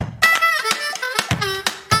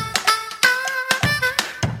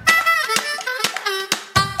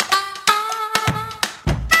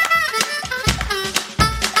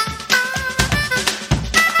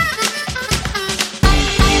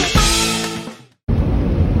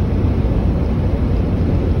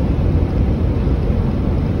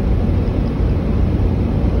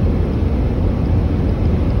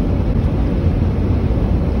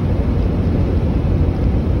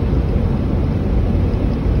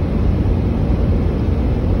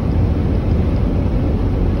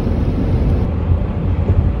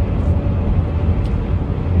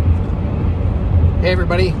Hey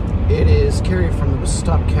everybody, it is Kerry from the Bus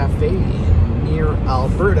Stop Cafe near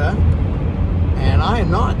Alberta, and I am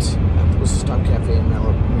not at the Bus Stop Cafe in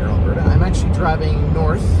near Alberta. I'm actually driving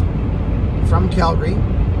north from Calgary,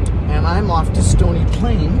 and I'm off to Stony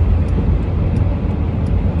Plain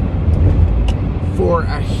for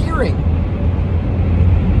a hearing.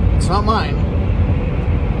 It's not mine,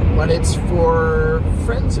 but it's for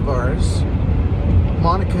friends of ours,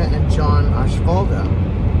 Monica and John Oshvalda,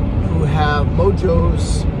 who have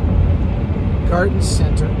Mojo's Garden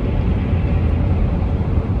Center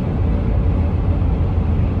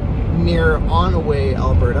near Onaway,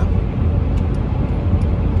 Alberta,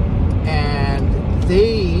 and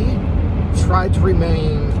they tried to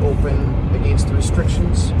remain open against the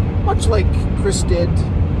restrictions, much like Chris did,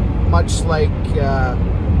 much like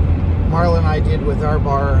Marla and I did with our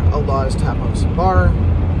bar, Outlaws Tap House and Bar,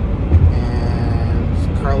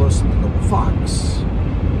 and Carlos and the Noble Fox,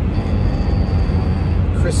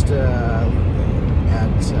 Krista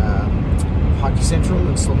at Hockey Central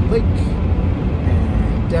in Stony Lake,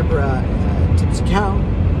 and Deborah at Tipsy Cow.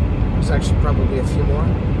 There's actually probably a few more.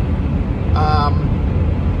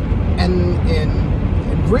 And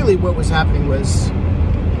really what was happening was,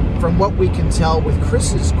 from what we can tell with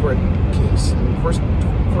Chris's court case and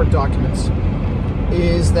court documents,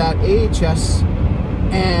 is that AHS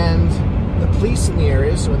and the police in the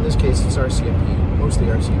area, so in this case it's RCMP, mostly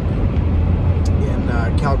RCMP,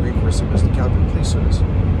 Calgary, of course, it was the Calgary Police Service.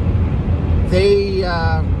 They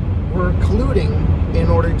were colluding in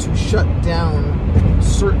order to shut down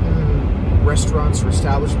certain restaurants or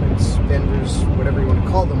establishments, vendors, whatever you want to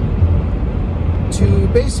call them, to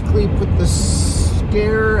basically put the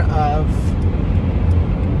scare of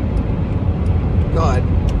God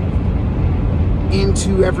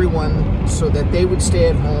into everyone so that they would stay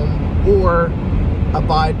at home or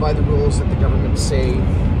abide by the rules that the government say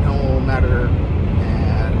no matter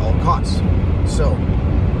all costs. So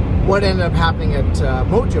what ended up happening at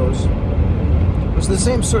Mojo's was the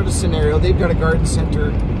same sort of scenario. They've got a garden center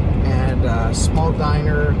and a small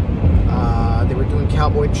diner. They were doing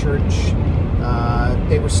cowboy church.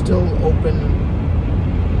 They were still open.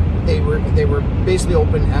 They were basically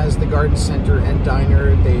open as the garden center and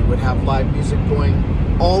diner. They would have live music going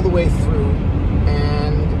all the way through,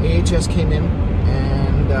 and AHS came in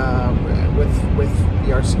and with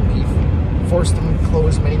the RCMP forced them to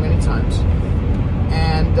close many times.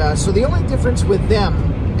 And so the only difference with them,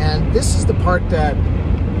 and this is the part that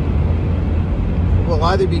will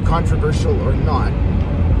either be controversial or not,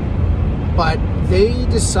 but they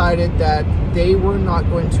decided that they were not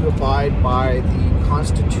going to abide by the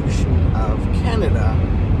Constitution of Canada,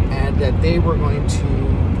 and that they were going to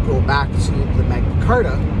go back to the Magna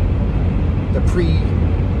Carta, the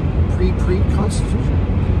pre-Constitution,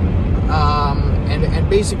 and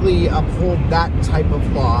basically uphold that type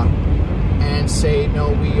of law and say,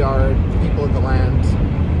 no, we are people of the land,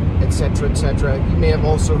 etc., etc. You may have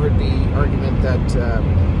also heard the argument that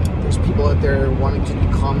there's people out there wanting to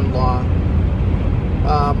do common law.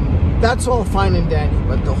 That's all fine and dandy,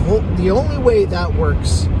 but the only way that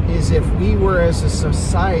works is if we were, as a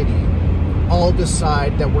society, all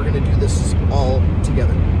decide that we're going to do this all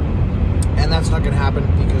together. And that's not going to happen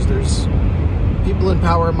because there's people in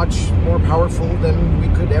power much more powerful than we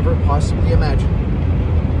could ever possibly imagine.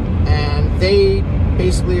 And they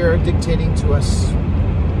basically are dictating to us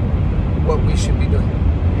what we should be doing.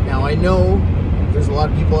 Now, I know there's a lot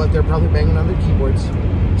of people out there probably banging on their keyboards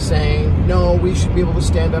saying, no, we should be able to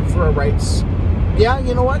stand up for our rights. Yeah,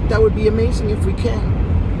 you know what? That would be amazing if we can.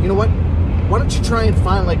 You know what? Why don't you try and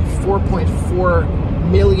find like 4.4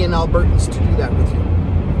 million Albertans to do that with you?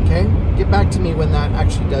 Okay? Get back to me when that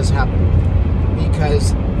actually does happen.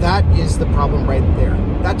 Because that is the problem right there.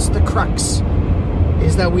 That's the crux,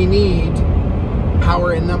 is that we need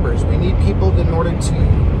power in numbers. We need people in order to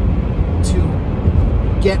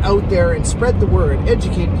get out there and spread the word,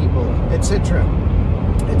 educate people, etc.,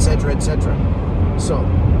 etc., etc. So,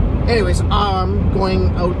 anyways, I'm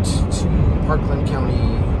going out to Parkland County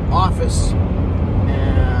Office,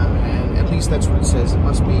 and at least that's what it says. It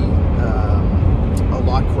must be a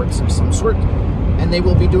law court of some sort. And they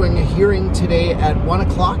will be doing a hearing today at 1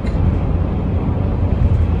 o'clock.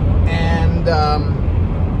 And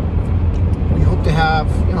we hope to have,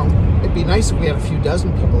 it'd be nice if we had a few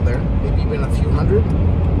dozen people there, maybe even a few hundred.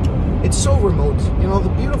 It's so remote. The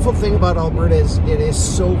beautiful thing about Alberta is it is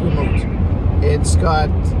so remote. It's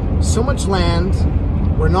got so much land.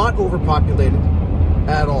 We're not overpopulated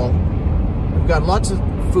at all. We've got lots of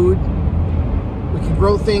food. We can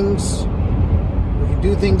grow things. We can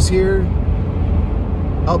do things here.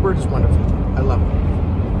 Alberta's wonderful. I love it.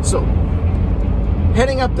 So,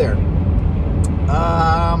 heading up there.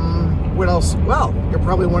 What else? Well, you're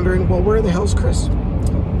probably wondering, well, where the hell's Chris?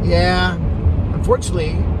 Yeah,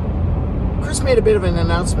 unfortunately, Chris made a bit of an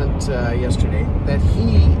announcement yesterday that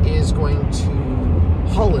he is going to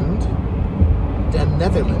Holland, the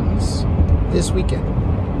Netherlands, this weekend.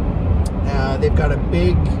 They've got a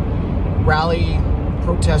big rally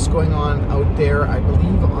protest going on out there, I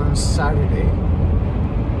believe, on Saturday.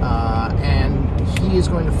 And he is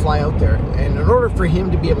going to fly out there. And in order for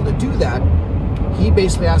him to be able to do that, he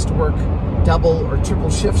basically has to work double or triple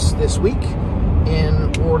shifts this week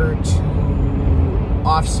in order to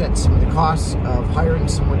offset some of the costs of hiring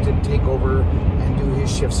someone to take over and do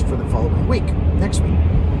his shifts for the following week, next week.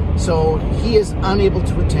 So he is unable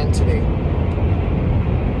to attend today.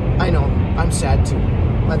 I know, I'm sad too,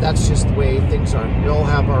 but that's just the way things are. We all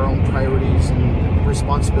have our own priorities and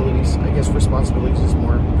responsibilities. I guess responsibilities is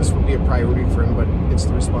more, this would be a priority for him, but it's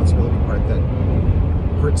the responsibility part that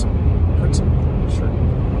hurts him, sure.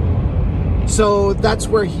 So that's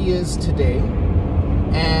where he is today.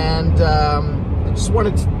 And I just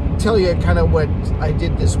wanted to tell you kind of what I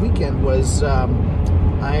did this weekend was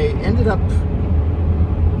I ended up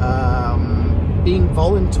being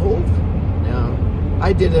voluntold. Now,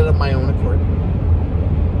 I did it of my own accord.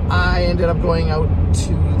 I ended up going out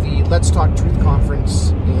to the Let's Talk Truth conference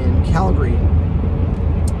in Calgary,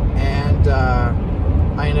 and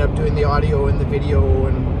I ended up doing the audio and the video,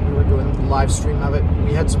 and we were doing the live stream of it.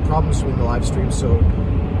 We had some problems doing the live stream, so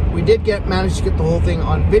we did manage to get the whole thing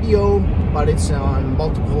on video, but it's on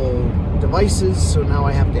multiple devices, so now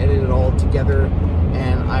I have to edit it all together,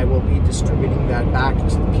 and I will be distributing that back to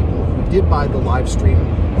the people who did buy the live stream,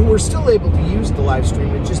 who were still able to use the live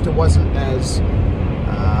stream. It wasn't as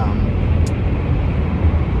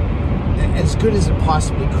good as it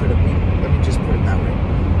possibly could have been. Let me just put it that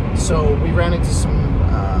way. So we ran into some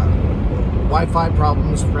Wi-Fi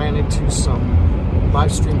problems, ran into some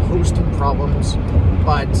live stream hosting problems,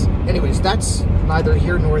 but anyways, that's neither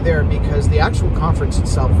here nor there, because the actual conference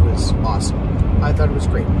itself was awesome. I thought it was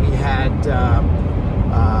great. We had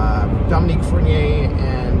Dominique Fournier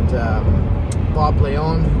and Bob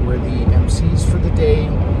Leon, who were the MCs for the day,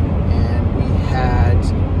 and we had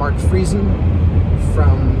Mark Friesen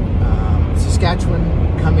from Saskatchewan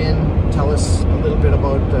come in, tell us a little bit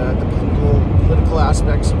about the political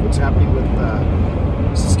aspects of what's happening with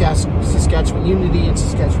Saskatchewan Unity and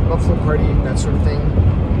Saskatchewan Buffalo Party, that sort of thing.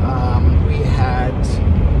 We had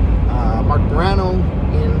Mark Morano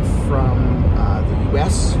in from the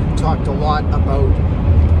US, who talked a lot about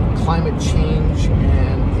climate change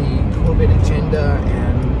and the COVID agenda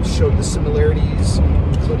and showed the similarities,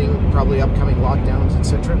 including probably upcoming lockdowns,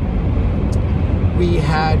 etc. We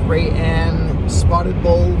had Ray Ann Spotted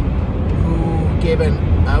Bull, who gave an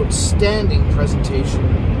outstanding presentation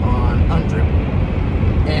on UNDRIP.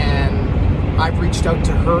 And I've reached out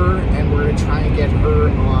to her, and we're going to try and get her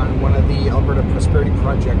on one of the Alberta Prosperity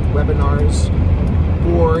Project webinars,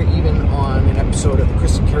 or even on an episode of the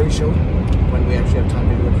Chris and Kerry Show, when we actually have time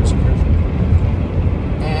to do a Chris and Kerry Show.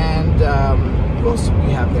 And who else did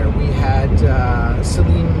we have there? We had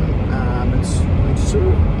Celine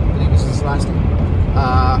Mansour, I believe is his last name.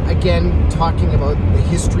 Again, talking about the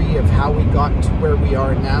history of how we got to where we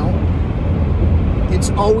are now. It's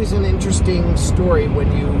always an interesting story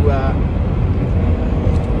when you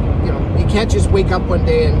can't just wake up one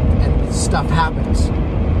day and stuff happens.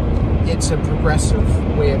 It's a progressive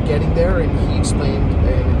way of getting there, and he explained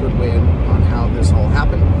in a good way on how this all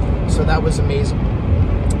happened. So that was amazing.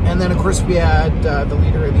 And then, of course, we had the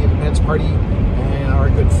leader of the Independence Party and our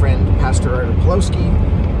good friend, Pastor Artur Pawlowski,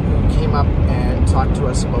 who came up and talked to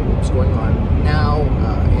us about what was going on now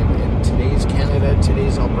in today's Canada,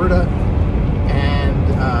 today's Alberta,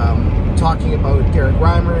 and talking about Derek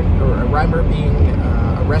Reimer being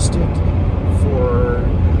arrested for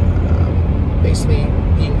basically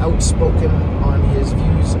being outspoken on his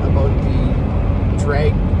views about the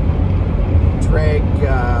drag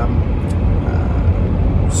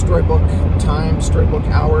storybook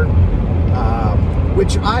hour,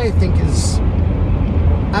 which I think is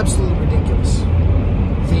absolutely ridiculous.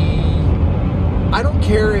 I don't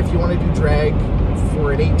care if you want to do drag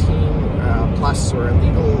for an 18 plus or a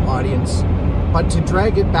legal audience, but to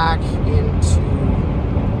drag it back into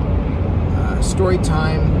story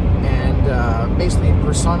time and basically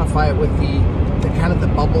personify it with the kind of the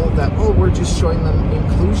bubble that, oh, we're just showing them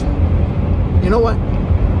inclusion. You know what?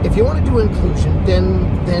 If you want to do inclusion, then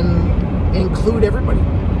include everybody.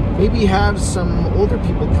 Maybe have some older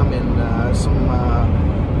people come in, some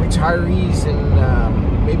retirees,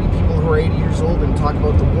 and maybe people who are 80 years old and talk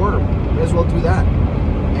about the war. May as well do that.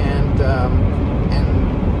 And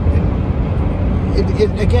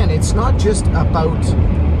again, it's not just about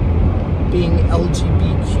being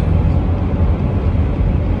LGBTQ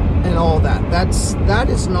and all that. That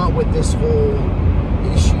is not what this whole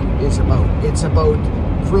issue is about. It's about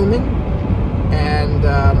grooming, and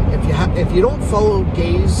if you don't follow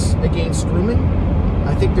Gays Against Grooming,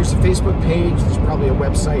 I think there's a Facebook page, there's probably a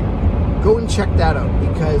website. Go and check that out,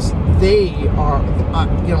 because they are,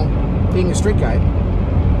 being a straight guy,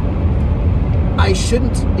 I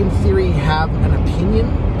shouldn't, in theory, have an opinion.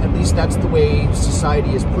 At least that's the way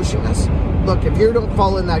society is pushing us. Look, if you don't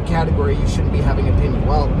fall in that category, you shouldn't be having an opinion.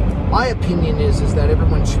 Well, my opinion is that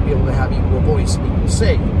everyone should be able to have equal voice and equal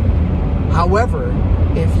say. However,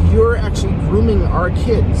 if you're actually grooming our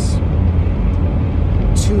kids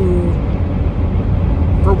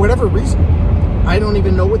for whatever reason, I don't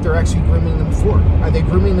even know what they're actually grooming them for. Are they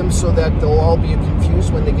grooming them so that they'll all be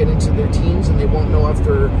confused when they get into their teens and they won't know if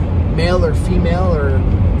they're male or female or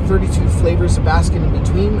 32 flavors of basket in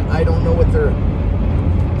between? I don't know what the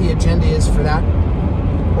agenda is for that.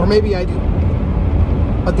 Or maybe I do.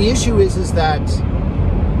 But the issue is that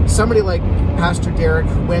somebody like Pastor Derek,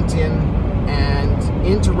 who went in and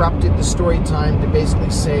interrupted the story time to basically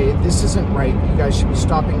say, this isn't right, you guys should be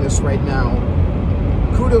stopping this right now.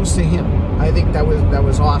 Kudos to him. I think that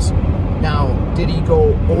was awesome. Now, did he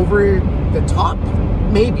go over the top?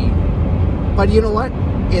 Maybe. But you know what?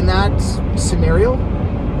 In that scenario,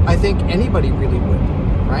 I think anybody really would,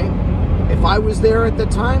 right? If I was there at the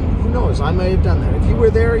time, who knows? I may have done that. If you were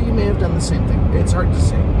there, you may have done the same thing. It's hard to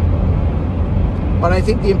say. But I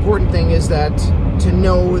think the important thing is that to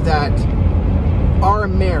know that our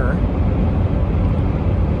mayor,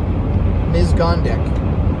 Ms. Gondek,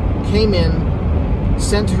 came in,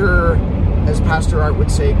 sent her, as Pastor Art would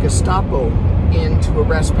say, Gestapo in to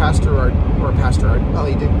arrest Pastor Art, well,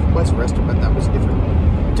 was arrested, but that was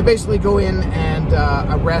different, to basically go in and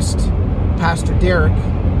arrest Pastor Derek,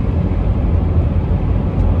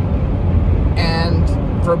 and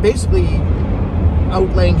for basically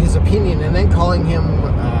outlaying his opinion and then calling him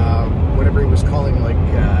whatever he was calling, like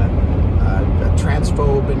a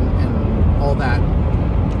transphobe and all that.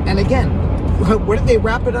 And again, what did they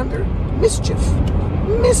wrap it under? Mischief.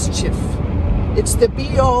 It's the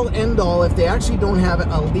be-all, end-all. If they actually don't have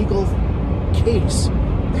a legal case,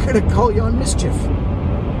 they're going to call you on mischief.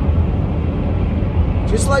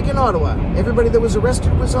 Just like in Ottawa, everybody that was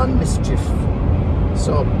arrested was on mischief.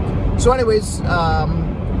 So anyways,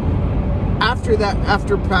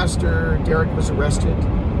 after Pastor Derek was arrested,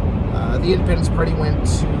 the Independence Party went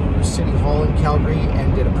to City Hall in Calgary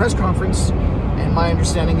and did a press conference. And my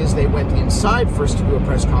understanding is they went inside first to do a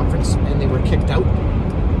press conference, and they were kicked out.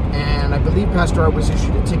 And I believe Pastor Art was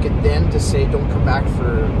issued a ticket then to say don't come back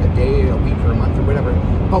for a day, a week, or a month, or whatever.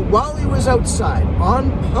 But while he was outside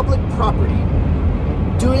on public property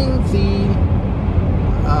doing the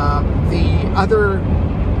other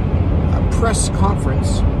press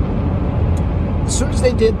conference, as soon as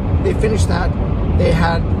they finished that, they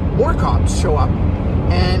had more cops show up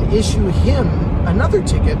and issue him another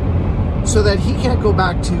ticket so that he can't go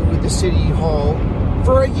back to the City Hall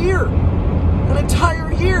for a year. An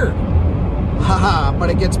entire year. Haha, but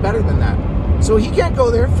it gets better than that. So he can't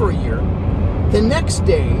go there for a year. The next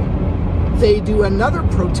day, they do another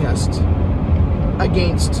protest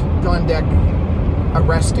against Gondek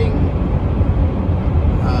arresting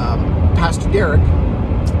Pastor Derek.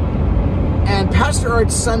 And Pastor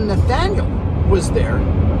Art's son Nathaniel was there.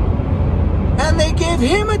 And they gave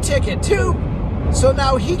him a ticket too. So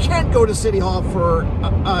now he can't go to City Hall for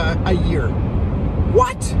a year.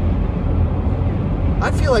 What?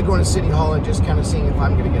 I feel like going to City Hall and just kind of seeing if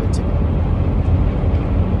I'm going to get a ticket.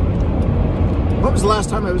 When was the last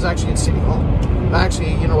time I was actually at City Hall?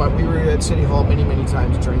 Actually, you know what? We were at City Hall many, many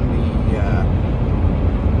times during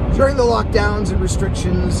the lockdowns and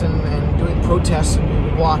restrictions and doing protests, and we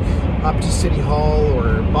would walk up to City Hall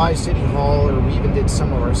or by City Hall, or we even did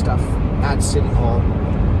some of our stuff at City Hall.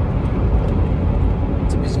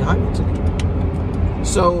 It's a busy highway today.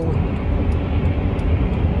 So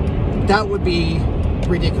that would be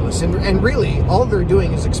ridiculous. And really, all they're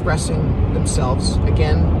doing is expressing themselves.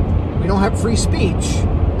 Again, we don't have free speech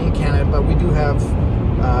in Canada, but we do have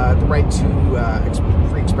the right to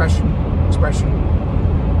free expression.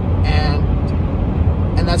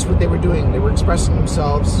 And that's what they were doing. They were expressing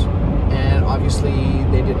themselves, and obviously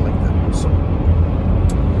they didn't like that. So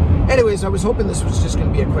anyways, I was hoping this was just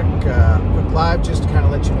going to be a quick live, just to kind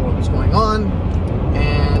of let you know what was going on.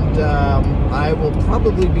 And I will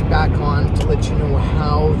probably be back on to let you know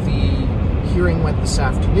how the hearing went this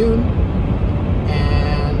afternoon.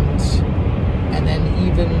 And then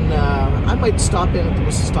even I might stop in if there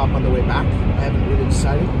was a stop on the way back. I haven't really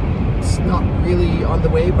decided. it's not really on the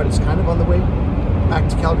way, but it's kind of on the way back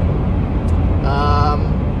to Calgary.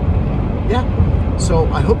 Yeah, so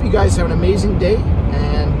I hope you guys have an amazing day,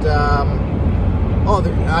 and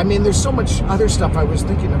there's so much other stuff I was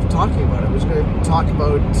thinking of talking about. I was going to talk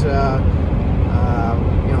about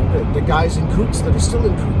the guys in Coots that are still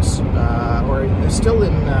in Coots, or still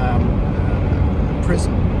in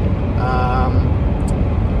prison.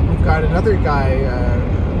 We've got another guy,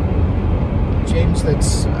 James,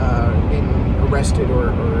 that's been arrested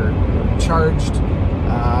or charged,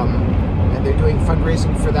 and they're doing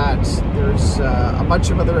fundraising for that. There's a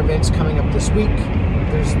bunch of other events coming up this week.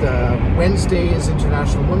 There's the Wednesday is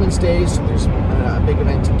International Women's Day, so there's a big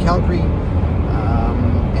event in Calgary,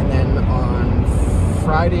 and then on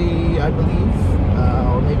Friday, I believe,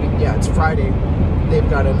 or maybe, yeah, it's Friday, they've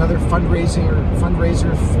got another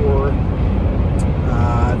fundraiser for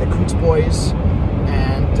the Coots Boys,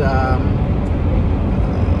 and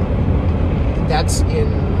that's in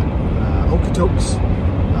Okotoks.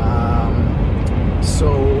 So,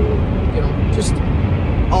 just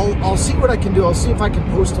I'll see what I can do. I'll see if I can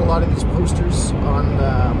post a lot of these posters on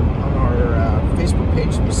our Facebook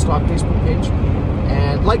page, the Stop Facebook page.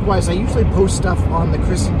 And likewise, I usually post stuff on the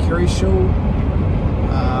Chris and Kerry Show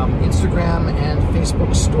Instagram and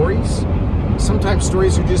Facebook stories. Sometimes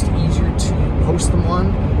stories are just easier to post them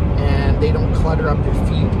on, and they don't clutter up your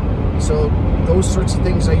feed. So those sorts of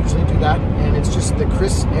things, I usually do that. And it's just the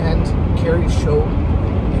Chris and Kerry Show.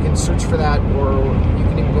 You can search for that, or you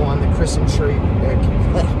can even go on the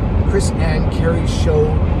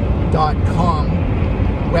chrisandkerryshow.com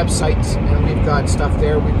website, and we've got stuff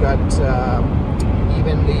there. We've got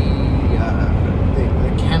even the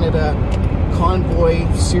Canada Convoy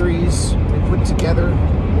series we put together,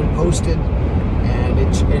 we posted, and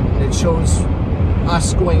it shows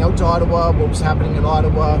us going out to Ottawa, what was happening in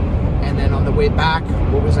Ottawa, and then on the way back,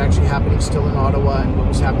 what was actually happening still in Ottawa and what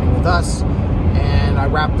was happening with us. And I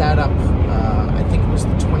wrapped that up, I think it was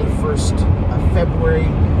the 21st of February,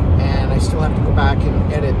 and I still have to go back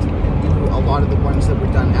and edit and do a lot of the ones that were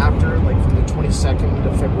done after, like from the 22nd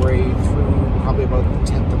of February through probably about the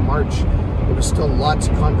 10th of March. There was still lots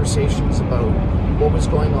of conversations about what was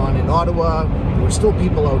going on in Ottawa. There were still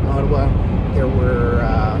people out in Ottawa. There were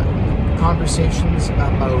conversations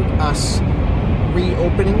about us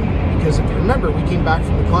reopening, because if you remember, we came back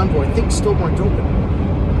from the convoy, things still weren't open.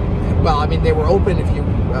 Well, I mean, they were open if you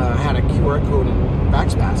had a QR code and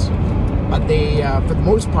VaxPass, but they, for the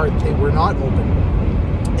most part, they were not open.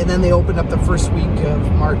 And then they opened up the first week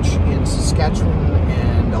of March in Saskatchewan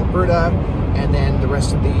and Alberta, and then the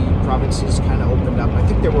rest of the provinces kind of opened up. I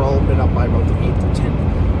think they were all opened up by about the 8th or 10th.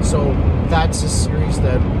 So that's a series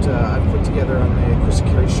that I've put together on the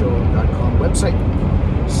chrisandkerryshow.com website.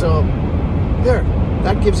 So there,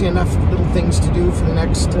 that gives you enough little things to do for the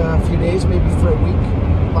next few days, maybe for a week.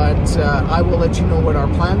 But I will let you know what our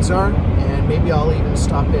plans are, and maybe I'll even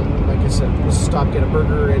stop in, like I said, we'll stop, get a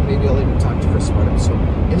burger, and maybe I'll even talk to Chris about it. So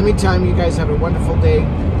in the meantime, you guys have a wonderful day,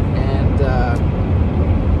 and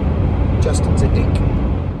Justin's a dink.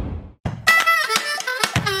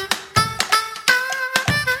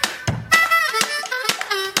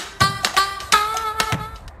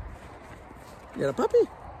 You got a puppy?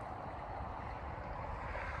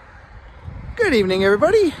 Good evening,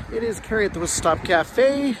 everybody. It is Kerry at the Whistle Stop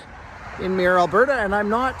Cafe in Mirror, Alberta, and I'm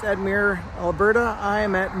not at Mirror, Alberta. I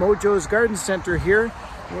am at Mojo's Garden Center here,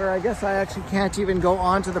 where I guess I actually can't even go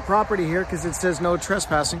onto the property here because it says no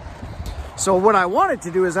trespassing. So what I wanted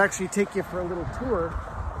to do is actually take you for a little tour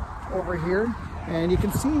over here, and you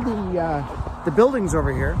can see the buildings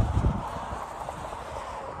over here,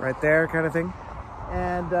 right there, kind of thing.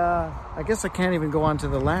 And I guess I can't even go onto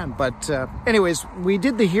the land, but anyways, we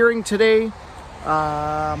did the hearing today.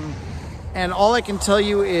 And all I can tell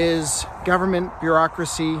you is government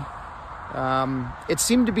bureaucracy. It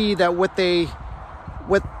seemed to be that what the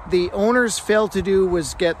owners failed to do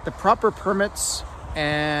was get the proper permits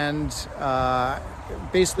and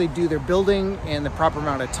basically do their building in the proper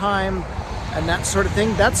amount of time and that sort of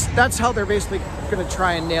thing. That's how they're basically going to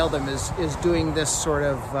try and nail them, is doing this sort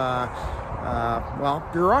of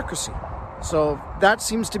bureaucracy. So that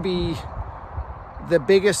seems to be the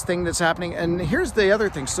biggest thing that's happening. And here's the other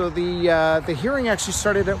thing. So the hearing actually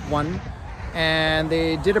started at 1, and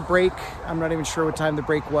they did a break. I'm not even sure what time the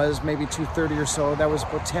break was, maybe 2:30 or so. That was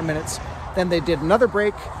about 10 minutes. Then they did another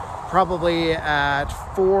break, probably at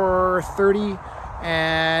 4:30,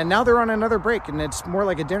 and now they're on another break, and it's more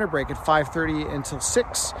like a dinner break at 5:30 until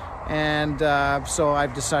 6. And so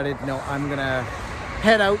I've decided, no, I'm gonna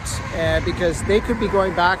head out because they could be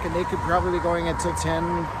going back, and they could probably be going until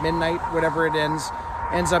 10, midnight, whatever it ends.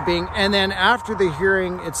 ends up being. And then after the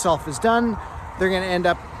hearing itself is done, they're going to end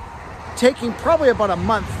up taking probably about a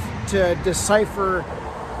month to decipher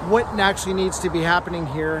what actually needs to be happening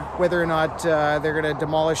here, whether or not they're going to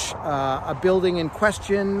demolish a building in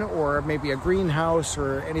question or maybe a greenhouse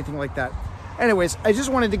or anything like that. Anyways, I just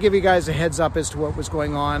wanted to give you guys a heads up as to what was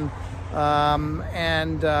going on.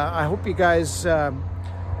 And I hope you guys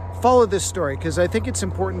follow this story, because I think it's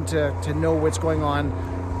important to know what's going on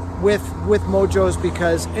with Mojos,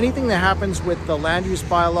 because anything that happens with the land use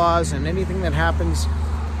bylaws and anything that happens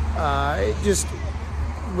just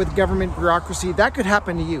with government bureaucracy, that could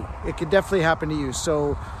happen to you. It could definitely happen to you.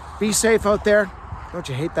 So be safe out there. Don't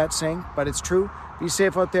you hate that saying? But it's true. Be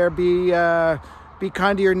safe out there. Be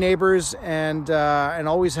kind to your neighbors, and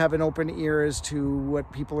always have an open ear as to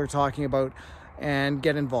what people are talking about, and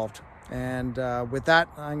get involved. And with that,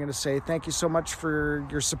 I'm going to say thank you so much for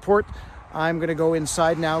your support. I'm going to go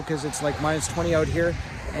inside now because it's like minus 20 out here,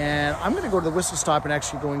 and I'm going to go to the Whistle Stop and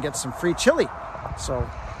actually go and get some free chili. So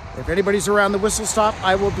if anybody's around the Whistle Stop,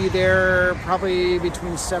 I will be there probably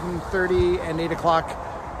between 7:30 and 8 o'clock,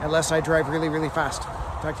 unless I drive really, really fast.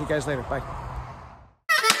 Talk to you guys later. Bye.